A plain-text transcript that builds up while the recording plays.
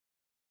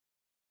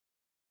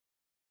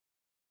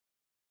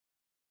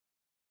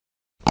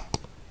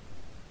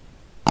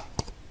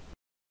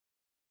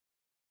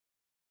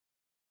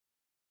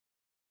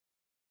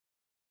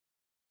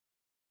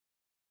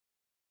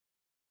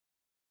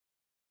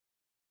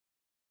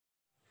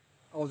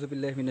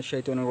আউযুবিল্লাহি মিনাশ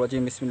শাইতানির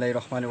রাজিম বিসমিল্লাহির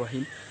রহমানির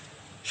রহিম।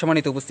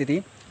 সম্মানিত উপস্থিতি,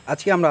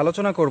 আজকে আমরা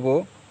আলোচনা করব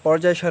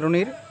পর্যায়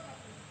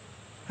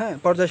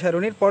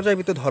সারণীর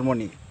পর্যায়বৃত্ত ধর্ম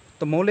নিয়ে।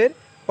 তো মৌলের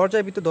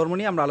পর্যায়বৃত্ত ধর্ম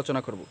নিয়ে আমরা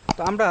আলোচনা করব।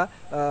 তো আমরা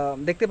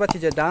দেখতে পাচ্ছি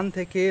যে ডান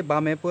থেকে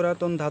বামে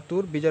পুরাতন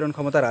ধাতুর বিজারণ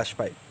ক্ষমতা হ্রাস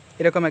পায়,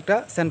 এরকম একটা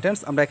সেন্টেন্স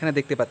আমরা এখানে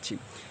দেখতে পাচ্ছি।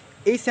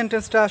 এই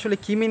সেন্টেন্সটা আসলে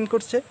কী মিন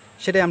করছে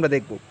সেটাই আমরা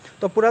দেখব।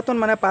 তো পুরাতন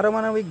মানে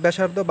পারমাণবিক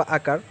ব্যাসার্ধ বা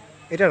আকার,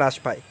 এটা হ্রাস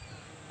পায়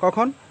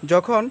কখন?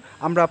 যখন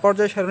আমরা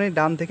পর্যায় সারণীর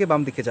ডান থেকে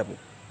বাম দিকে যাব।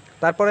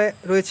 তারপরে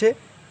রয়েছে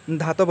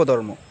ধাতব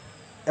ধর্ম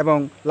এবং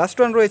লাস্ট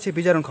ওয়ান রয়েছে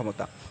বিজারণ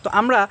ক্ষমতা। তো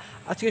আমরা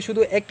আজকে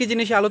শুধু একটি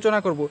জিনিসে আলোচনা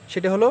করব,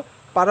 সেটা হলো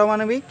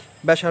পারমাণবিক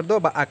ব্যাসার্ধ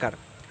বা আকার।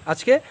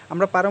 আজকে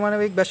আমরা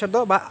পারমাণবিক ব্যাসার্ধ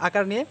বা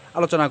আকার নিয়ে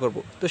আলোচনা করব।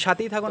 তো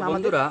সাথেই থাকুন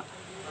আমাদেরা।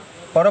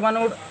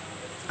 পরমাণুর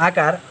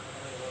আকার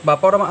বা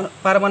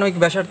পারমাণবিক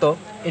ব্যাসার্ধ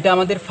এটা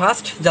আমাদের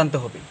ফার্স্ট জানতে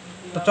হবে।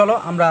 তো চলো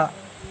আমরা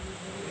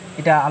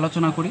এটা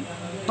আলোচনা করি।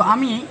 তো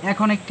আমি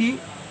এখন একটি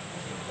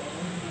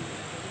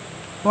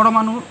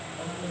পরমাণুর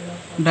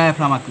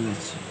ডায়াফ্রাম আঁকতে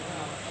যাচ্ছি।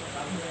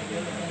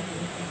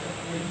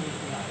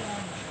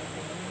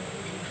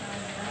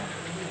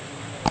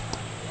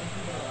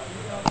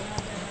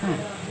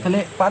 তাহলে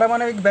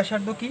পারমাণবিক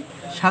ব্যাসার্ধ কি?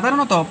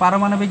 সাধারণত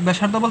পারমাণবিক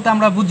ব্যাসার্ধ বলতে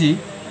আমরা বুঝি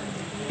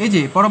এই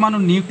যে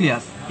পরমাণুর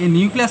নিউক্লিয়াস, এই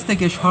নিউক্লিয়াস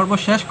থেকে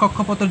সর্বশেষ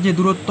কক্ষপথের যে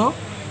দূরত্ব,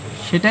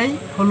 সেটাই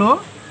হলো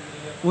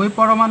ওই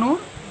পরমাণুর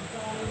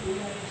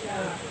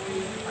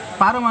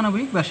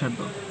পারমাণবিক ব্যাসার্ধ।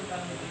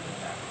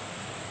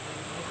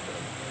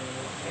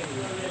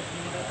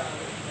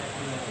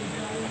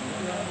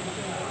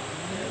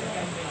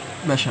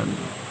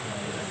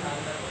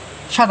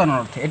 সাধারণ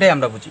অর্থে এটাই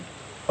আমরা বুঝি।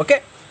 ওকে,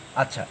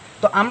 আচ্ছা।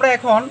 তো আমরা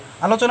এখন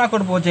আলোচনা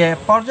করব যে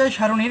পর্যায়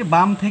সারণীর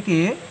বাম থেকে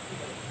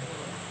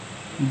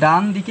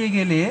ডান দিকে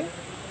গেলে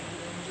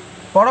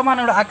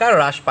পরমাণুর আকার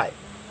হ্রাস পায়।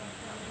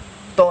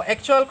 তো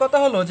অ্যাকচুয়াল কথা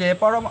হলো যে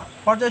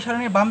পর্যায়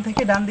সারণীর বাম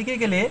থেকে ডান দিকে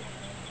গেলে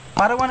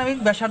পারমাণবিক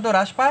ব্যাসার্ধ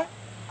হ্রাস পায়।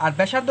 আর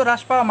ব্যাসার্ধ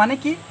হ্রাস পাওয়া মানে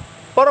কি?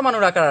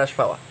 পরমাণুর আকার হ্রাস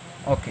পাওয়া।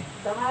 ওকে,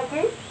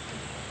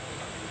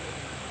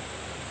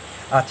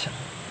 আচ্ছা।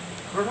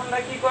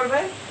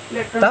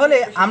 তাহলে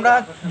আমরা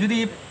যদি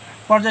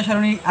পর্যায়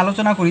সারণী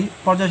আলোচনা করি,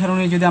 পর্যায়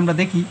সারণী যদি আমরা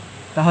দেখি,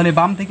 তাহলে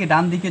বাম থেকে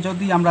ডান দিকে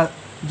যদি আমরা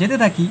যেতে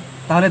থাকি,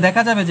 তাহলে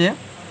দেখা যাবে যে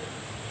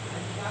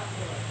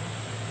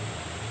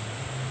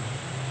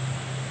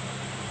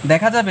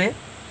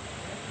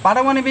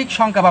পারমাণবিক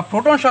সংখ্যা বা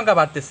প্রোটন সংখ্যা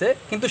বাড়তেছে,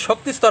 কিন্তু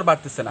শক্তি স্তর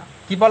বাড়তেছে না।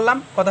 কি বললাম?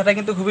 কথাটা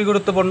কিন্তু খুবই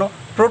গুরুত্বপূর্ণ।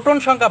 প্রোটন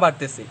সংখ্যা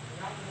বাড়তেছে।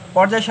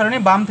 পর্যায় সারণী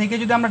বাম থেকে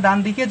যদি আমরা ডান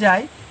দিকে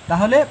যাই,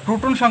 তাহলে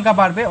প্রোটন সংখ্যা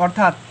বাড়বে,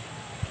 অর্থাৎ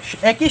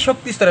একই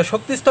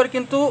শক্তি স্তর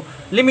কিন্তু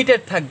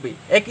লিমিটেড থাকবে,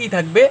 একই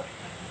থাকবে,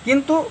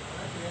 কিন্তু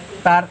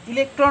তার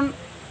ইলেকট্রন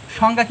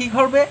সংখ্যা কী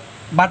করবে?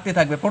 বাড়তে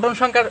থাকবে। প্রোটন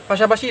সংখ্যার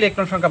পাশাপাশি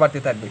ইলেকট্রন সংখ্যা বাড়তে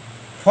থাকবে।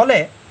 ফলে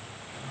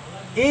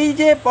এই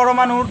যে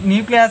পরমাণুর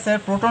নিউক্লিয়াসের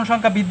প্রোটন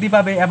সংখ্যা বৃদ্ধি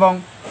পাবে এবং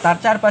তার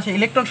চারপাশে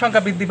ইলেকট্রন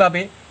সংখ্যা বৃদ্ধি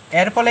পাবে।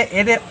 এর ফলে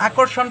এদের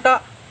আকর্ষণটা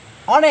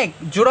অনেক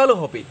জোরালো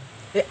হবে।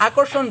 এই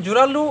আকর্ষণ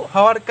জোরালো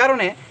হওয়ার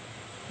কারণে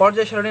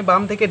পর্যায় সারণী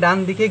বাম থেকে ডান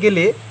দিকে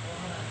গেলে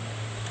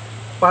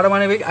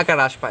পারমাণবিক আকার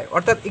হ্রাস পায়,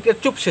 অর্থাৎ এটা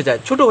চুপসে যায়,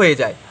 ছোটো হয়ে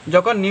যায়।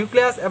 যখন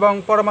নিউক্লিয়াস এবং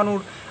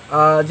পরমাণুর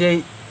যে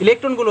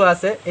ইলেকট্রনগুলো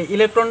আছে, এই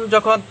ইলেকট্রন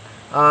যখন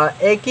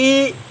একই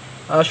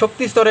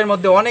শক্তি স্তরের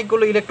মধ্যে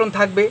অনেকগুলো ইলেকট্রন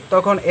থাকবে,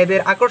 তখন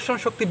এদের আকর্ষণ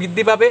শক্তি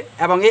বৃদ্ধি পাবে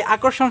এবং এই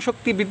আকর্ষণ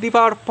শক্তি বৃদ্ধি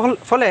পাওয়ার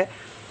ফলে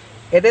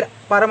এদের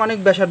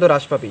পারমাণবিক ব্যাসার্ধ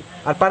হ্রাস পাবে।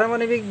 আর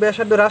পারমাণবিক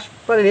ব্যাসার্ধ হ্রাস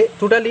পেলে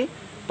টোটালি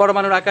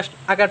পরমাণুর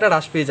আকারটা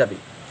হ্রাস পেয়ে যাবে।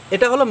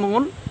 এটা হলো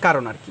মূল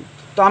কারণ আর কি।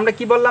 তো আমরা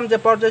কি বললাম যে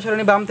পর্যায়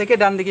সারণী বাম থেকে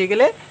ডান দিকে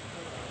গেলে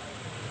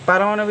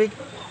পারমাণবিক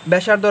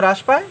ব্যাসার্ধ হ্রাস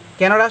পায়।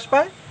 কেন হ্রাস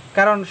পায়?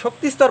 কারণ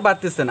শক্তি স্তর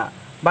বাড়তেছে না,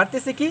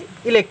 বাড়তেছে কি?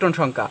 ইলেকট্রন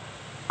সংখ্যা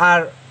আর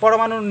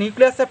পরমাণুর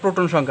নিউক্লিয়াসের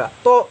প্রোটন সংখ্যা।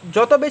 তো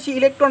যত বেশি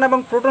ইলেকট্রন এবং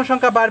প্রোটন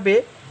সংখ্যা বাড়বে,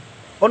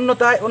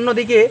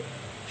 অন্যদিকে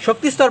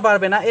শক্তি স্তর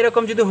বাড়বে না।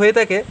 এরকম যদি হয়ে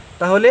থাকে,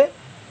 তাহলে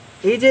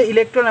এই যে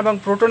ইলেকট্রন এবং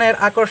প্রোটনের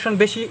আকর্ষণ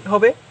বেশি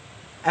হবে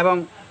এবং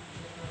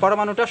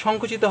পরমাণুটা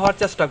সংকুচিত হওয়ার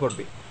চেষ্টা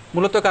করবে।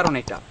 মূলত কারণ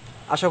এটা।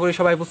 আশা করি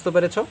সবাই বুঝতে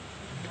পেরেছ।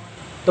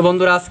 তো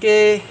বন্ধুরা, আজকে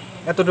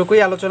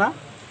এতটুকুই আলোচনা।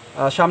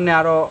 সামনে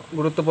আরও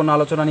গুরুত্বপূর্ণ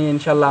আলোচনা নিয়ে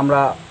ইনশাল্লাহ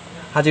আমরা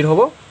হাজির হব।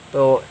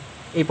 তো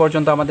এই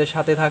পর্যন্ত আমাদের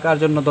সাথে থাকার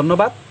জন্য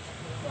ধন্যবাদ।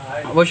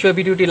 অবশ্যই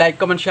ভিডিওটি লাইক,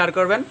 কমেন্ট, শেয়ার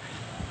করবেন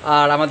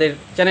আর আমাদের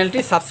চ্যানেলটি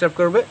সাবস্ক্রাইব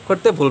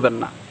করতে ভুলবেন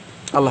না।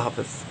 আল্লাহ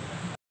হাফেজ।